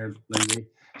mention here, Lindsay.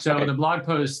 So in the blog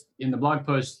post,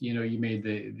 you made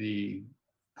the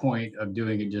point of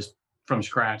doing it just from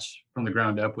scratch, from the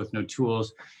ground up with no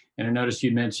tools. And I noticed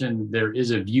you mentioned there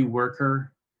is a Vue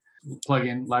Worker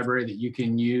plugin library that you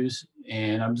can use.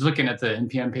 And I'm just looking at the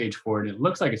NPM page for it. It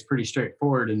looks like it's pretty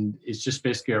straightforward, and it's just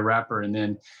basically a wrapper, and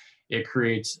then it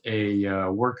creates a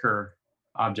worker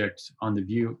object on the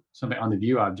Vue, something on the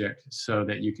Vue object, so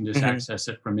that you can just access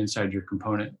it from inside your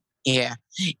component. Yeah.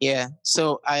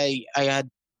 So I had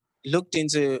looked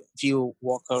into Vue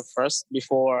Worker first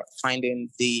before finding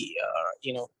the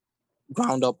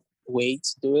ground up way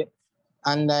to do it,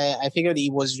 and I figured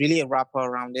it was really a wrapper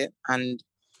around it. And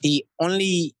the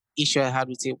only issue I had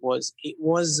with it was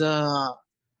how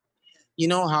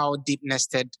deep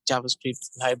nested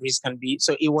JavaScript libraries can be.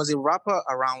 So it was a wrapper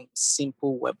around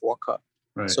simple web worker.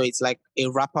 Right. So it's like a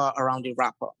wrapper around a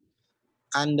wrapper.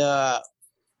 And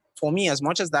for me, as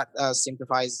much as that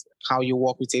simplifies how you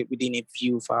work with it within a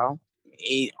Vue file,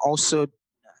 it also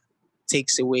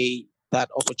takes away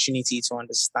that opportunity to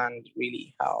understand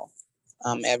really how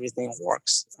everything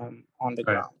works on the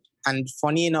ground. And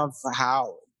funny enough,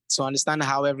 to understand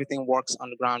how everything works on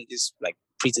the ground is like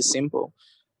pretty simple.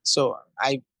 So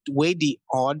I weighed the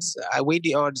odds,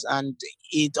 and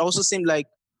it also seemed like,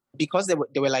 because they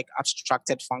were like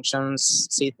abstracted functions,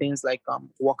 say things like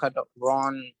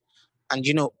worker.run, and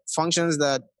functions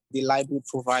that the library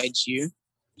provides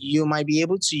you might be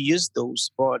able to use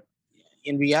those, but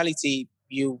in reality,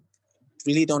 you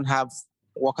really don't have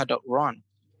worker.run.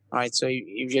 All right, so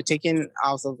if you're taken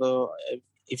out of a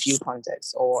Vue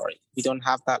context, or you don't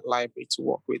have that library to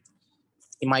work with,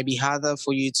 it might be harder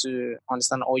for you to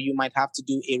understand, or you might have to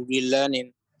do a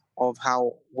relearning of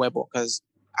how web workers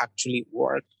actually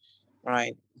work,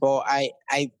 right? But I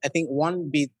think one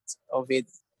bit of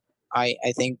it I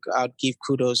think I'd give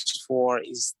kudos for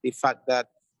is the fact that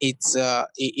it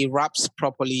wraps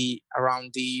properly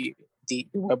around the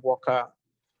web worker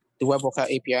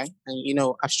API, and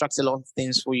abstracts a lot of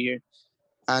things for you.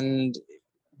 And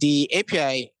the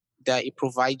API that it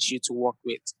provides you to work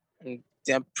with, and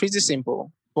they're pretty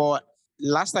simple. But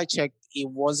last I checked, it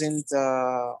wasn't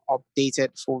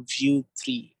updated for Vue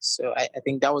 3. So I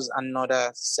think that was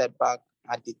another setback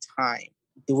at the time.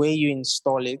 The way you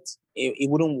install it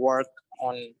wouldn't work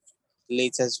on the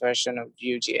latest version of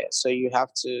Vue.js. So you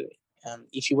have to,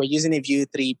 if you were using a Vue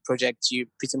 3 project, you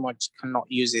pretty much cannot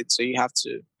use it. So you have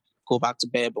to go back to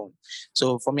barebone.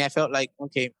 So for me, I felt like,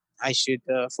 okay, I should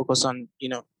focus on,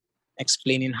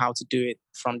 explaining how to do it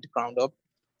from the ground up.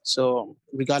 So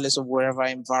regardless of wherever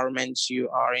environment you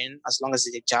are in, as long as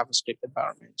it's a JavaScript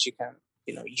environment, you can,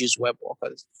 use web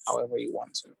workers however you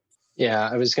want to. Yeah,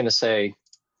 I was going to say,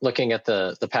 looking at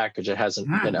the package, it hasn't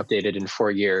been updated in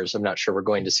 4 years. I'm not sure we're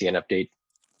going to see an update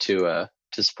to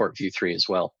support Vue 3 as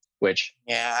well, which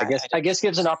I guess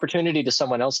gives an opportunity to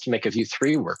someone else to make a Vue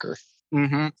 3 worker.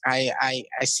 Mm-hmm. I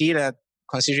see that,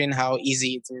 considering how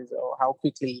easy it is, or how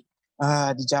quickly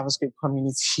the JavaScript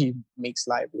community makes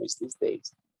libraries these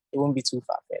days. It won't be too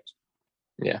far-fetched.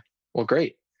 Yeah. Well,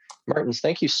 great. Martins,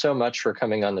 thank you so much for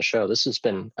coming on the show. This has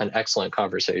been an excellent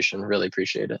conversation. Really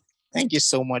appreciate it. Thank you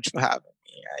so much for having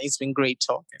me. It's been great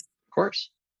talking. Of course.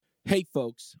 Hey,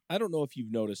 folks, I don't know if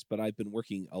you've noticed, but I've been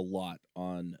working a lot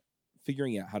on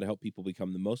figuring out how to help people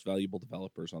become the most valuable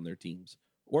developers on their teams,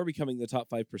 or becoming the top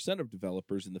 5% of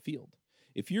developers in the field.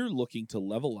 If you're looking to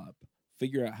level up,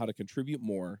 figure out how to contribute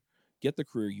more, get the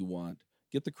career you want,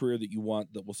 get the career that you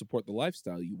want that will support the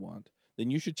lifestyle you want, then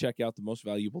you should check out the Most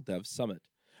Valuable Dev Summit.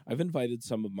 I've invited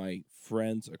some of my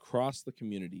friends across the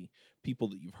community, people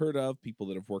that you've heard of, people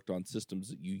that have worked on systems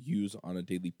that you use on a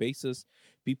daily basis,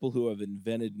 people who have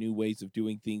invented new ways of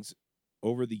doing things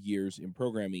over the years in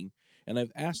programming, and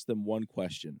I've asked them one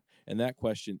question, and that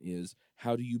question is,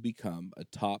 how do you become a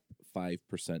top 5%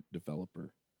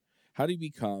 developer? How do you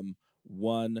become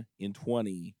 1 in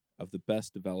 20 of the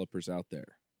best developers out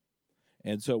there?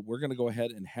 And so we're going to go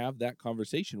ahead and have that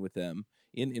conversation with them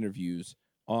in interviews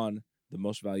on the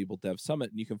Most Valuable Dev Summit.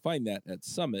 And you can find that at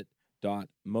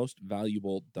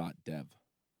summit.mostvaluable.dev.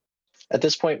 At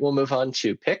this point, we'll move on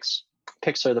to picks.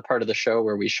 Picks are the part of the show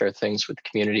where we share things with the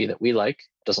community that we like.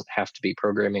 It doesn't have to be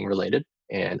programming related.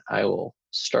 And I will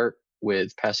start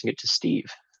with passing it to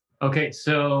Steve. Okay,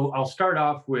 so I'll start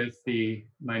off with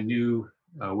my new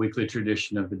weekly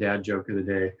tradition of the dad joke of the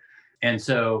day. And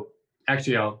so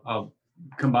actually, I'll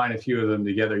combine a few of them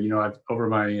together. You know, over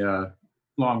my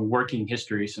long working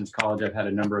history since college, I've had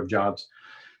a number of jobs.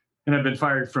 And I've been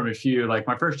fired from a few. Like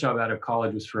my first job out of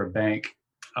college was for a bank,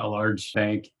 a large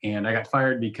bank. And I got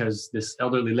fired because this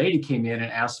elderly lady came in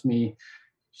and asked me,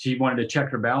 she wanted to check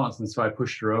her balance. And so I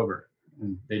pushed her over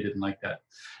and they didn't like that.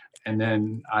 And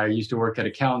then I used to work at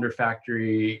a calendar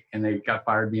factory and they got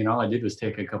fired me and all I did was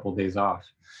take a couple of days off.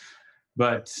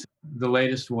 But the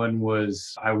latest one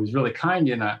was I was really kind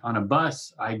and on a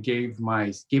bus, I gave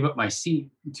up my seat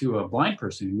to a blind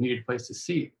person who needed a place to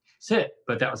sit.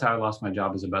 But that was how I lost my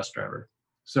job as a bus driver.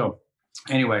 So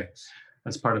anyway,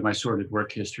 that's part of my sordid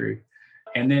work history.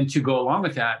 And then to go along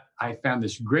with that, I found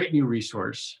this great new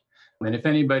resource. And if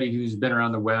anybody who's been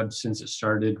around the web since it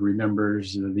started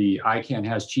remembers the iCann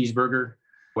Has Cheeseburger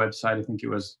website, I think it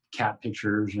was cat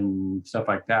pictures and stuff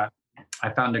like that. I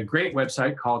found a great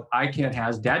website called iCann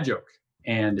Has Dad Joke.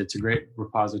 And it's a great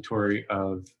repository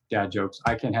of dad jokes.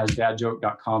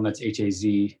 iCannHasDadJoke.com, that's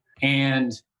H-A-Z.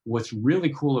 And what's really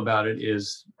cool about it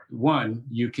is, one,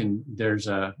 there's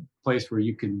a place where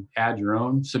you can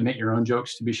submit your own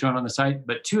jokes to be shown on the site.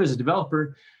 But two, as a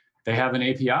developer, they have an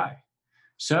API.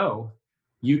 So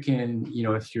you can,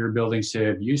 if you're building, say,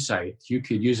 a Vue site, you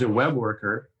could use a web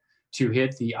worker to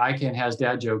hit the iCann Has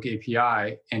Dad Joke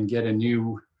API and get a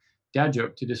new dad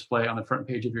joke to display on the front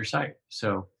page of your site.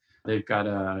 So they've got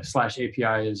a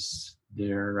 /API is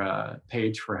their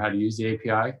page for how to use the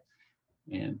API.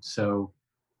 And so,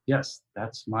 yes,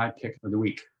 that's my pick of the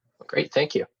week. Great,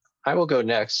 thank you. I will go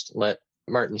next, let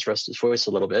Martin's rest his voice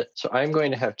a little bit. So I'm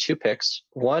going to have two picks.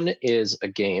 One is a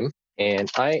game.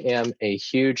 And I am a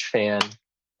huge fan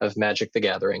of Magic the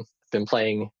Gathering. I've been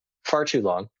playing far too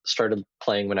long. Started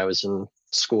playing when I was in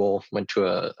school, went to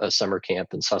a summer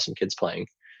camp and saw some kids playing.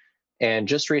 And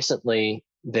just recently,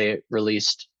 they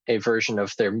released a version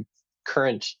of their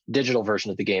current digital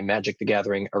version of the game, Magic the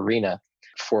Gathering Arena.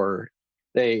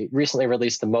 They recently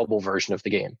released the mobile version of the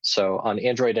game. So on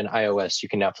Android and iOS, you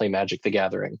can now play Magic the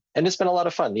Gathering. And it's been a lot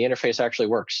of fun. The interface actually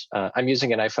works. I'm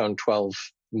using an iPhone 12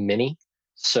 mini.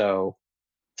 So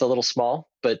it's a little small,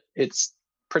 but it's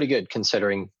pretty good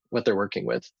considering what they're working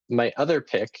with. My other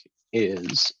pick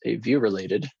is a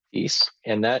Vue-related piece,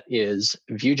 and that is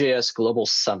Vue.js Global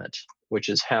Summit, which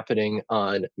is happening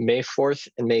on May 4th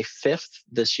and May 5th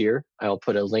this year. I'll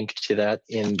put a link to that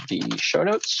in the show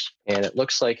notes. And it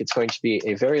looks like it's going to be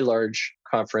a very large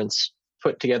conference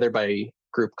put together by a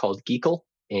group called Geekle.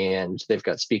 And they've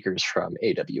got speakers from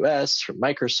AWS, from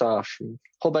Microsoft, from a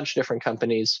whole bunch of different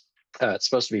companies. It's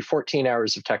supposed to be 14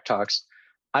 hours of tech talks.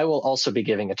 I will also be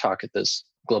giving a talk at this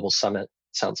global summit,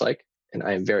 sounds like, and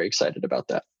I am very excited about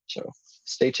that. So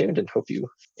stay tuned and hope you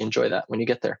enjoy that when you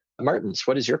get there. Martins,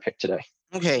 what is your pick today?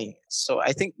 Okay, so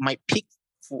I think my pick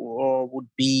would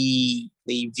be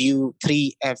the Vue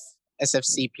 3F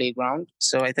SFC Playground.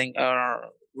 So I think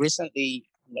recently,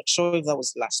 I'm not sure if that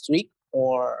was last week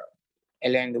or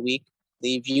earlier in the week,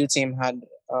 the Vue team had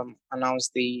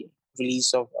announced the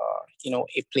release of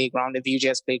a playground, a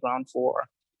Vue.js playground for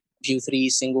Vue 3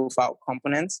 single file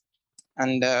components.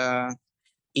 And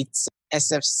it's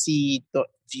sfc.vuejs.org.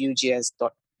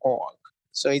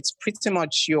 So it's pretty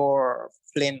much your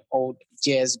plain old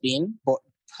JS bean, but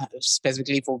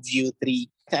specifically for Vue 3.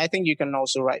 I think you can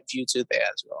also write Vue 2 there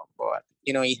as well. But,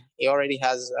 it already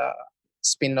has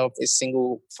spinned up a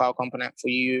single file component for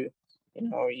you.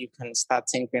 You can start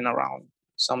tinkering around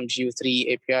some Vue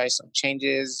 3 API, some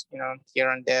changes, here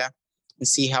and there, and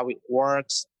see how it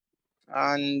works.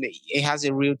 And it has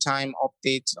a real-time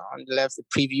update on the left, the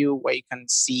preview, where you can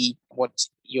see what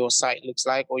your site looks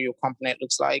like or your component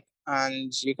looks like.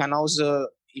 And you can also,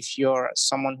 if you're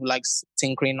someone who likes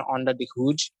tinkering under the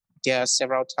hood, there are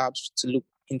several tabs to look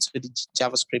into the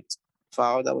JavaScript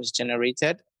file that was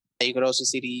generated. You could also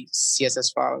see the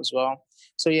CSS file as well.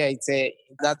 So yeah,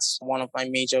 that's one of my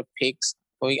major picks.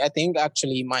 I think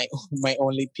actually my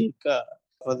only pick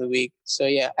for the week. So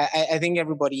yeah, I think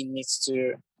everybody needs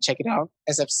to check it out,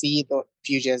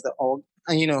 sfc.vuejs.org,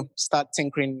 and start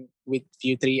tinkering with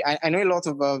Vue 3. I know a lot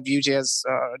of Vue.js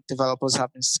developers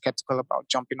have been skeptical about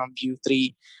jumping on Vue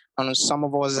 3. And some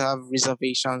of us have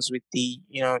reservations with the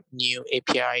new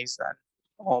APIs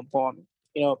but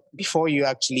before you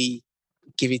actually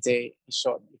give it a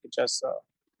shot, you could just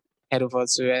head over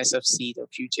to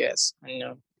sfc.vuejs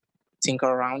and tinker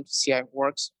around, see how it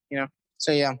works.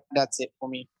 So yeah, that's it for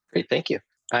me. Great, thank you.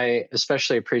 I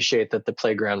especially appreciate that the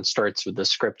playground starts with the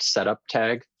script setup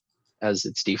tag as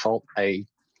its default. I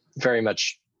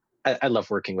love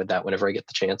working with that whenever I get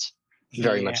the chance.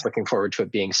 Very much looking forward to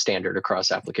it being standard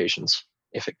across applications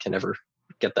if it can ever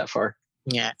get that far.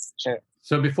 Yeah, sure.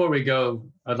 So before we go,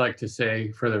 I'd like to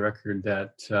say for the record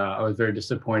that I was very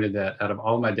disappointed that out of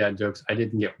all my dad jokes, I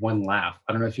didn't get one laugh.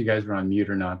 I don't know if you guys were on mute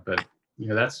or not, but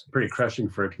that's pretty crushing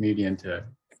for a comedian to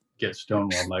get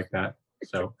stonewalled like that.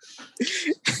 So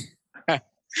I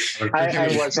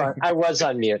was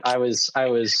on mute. I was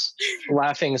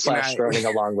laughing / droning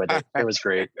along with it. It was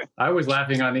great. I was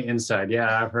laughing on the inside.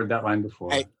 Yeah, I've heard that line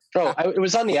before. It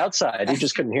was on the outside. You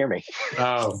just couldn't hear me.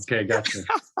 Oh, okay, gotcha.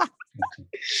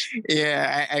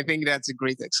 Yeah, I think that's a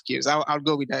great excuse. I'll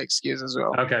go with that excuse as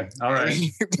well. Okay, all right.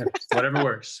 Whatever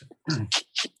works.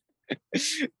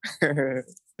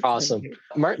 Awesome.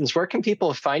 Martins, where can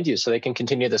people find you so they can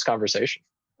continue this conversation?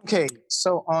 Okay,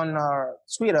 so on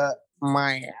Twitter,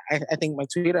 I think my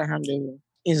Twitter handle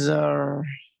is so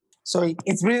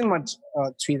it's really much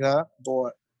Twitter,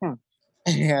 but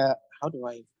how do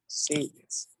I say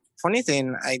this? Funny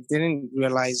thing, I didn't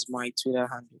realize my Twitter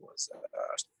handle was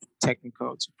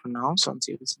technical to pronounce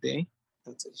until today.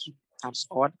 That's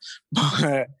odd.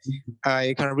 But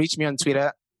you can reach me on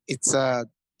Twitter. It's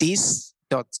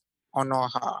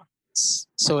this.onoha.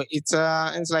 So it's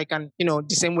like the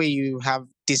same way you have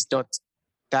this dot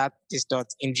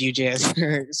in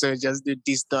Vue.js. So just do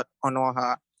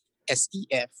this.onoha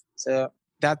SEF. So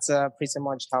that's pretty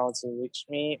much how to reach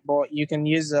me. But you can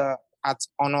use at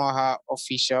Onoha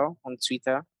official on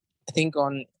Twitter. I think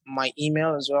on my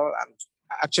email as well. I'm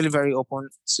actually very open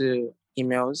to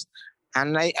emails.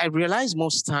 And I realize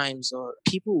most times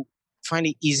people find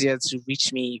it easier to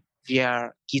reach me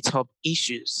via GitHub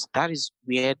issues. That is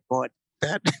weird, but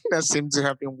that seems to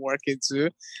have been working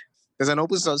too. There's an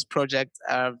open source project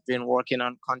I've been working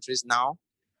on countries now.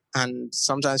 And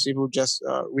sometimes people just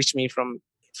reach me from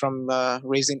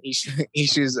raising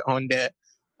issues on there.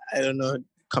 I don't know.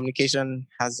 Communication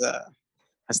has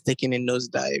taken a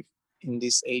nosedive in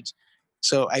this age.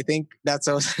 So I think that's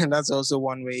also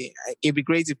one way. It'd be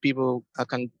great if people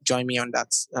can join me on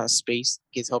that space,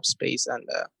 GitHub space, and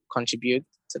contribute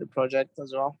to the project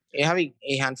as well. We have a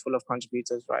handful of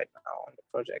contributors right now on the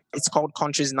project. It's called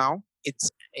Countries Now.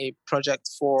 It's a project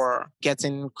for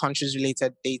getting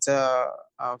countries-related data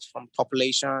from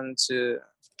population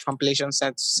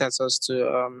census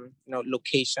to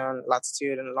location,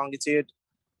 latitude and longitude,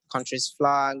 countries'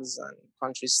 flags and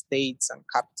country states and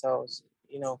capitals.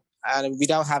 And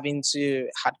without having to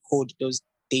hard code those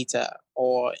data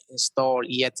or install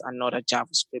yet another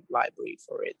JavaScript library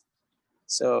for it.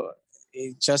 So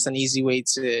it's just an easy way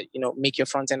to, make your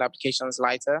front-end applications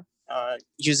lighter.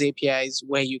 Use APIs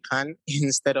where you can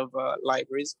instead of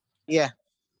libraries. Yeah.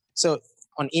 So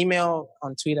on email,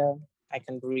 on Twitter, I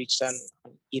can be reached on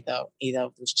either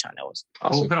of those channels.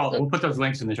 Awesome. We'll put those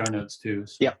links in the show notes too.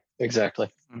 So. Yeah,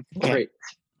 exactly. Okay. Great.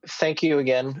 Thank you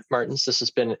again, Martins. This has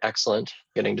been excellent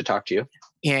getting to talk to you.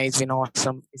 Yeah, it's been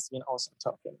awesome. It's been awesome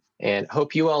talking. And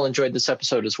hope you all enjoyed this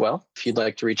episode as well. If you'd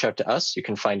like to reach out to us, you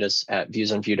can find us at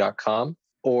viewsonvue.com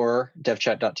or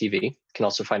devchat.tv. You can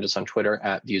also find us on Twitter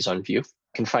at viewsonvue. You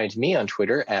can find me on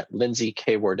Twitter at Lindsay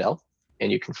K. Wardell.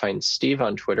 And you can find Steve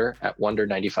on Twitter at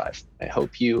Wonder95. I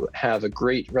hope you have a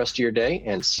great rest of your day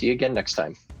and see you again next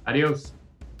time. Adios.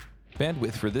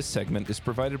 Bandwidth for this segment is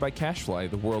provided by CacheFly,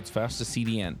 the world's fastest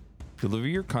CDN. Deliver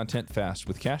your content fast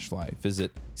with CacheFly.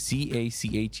 Visit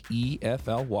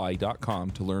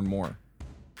CacheFly.com to learn more.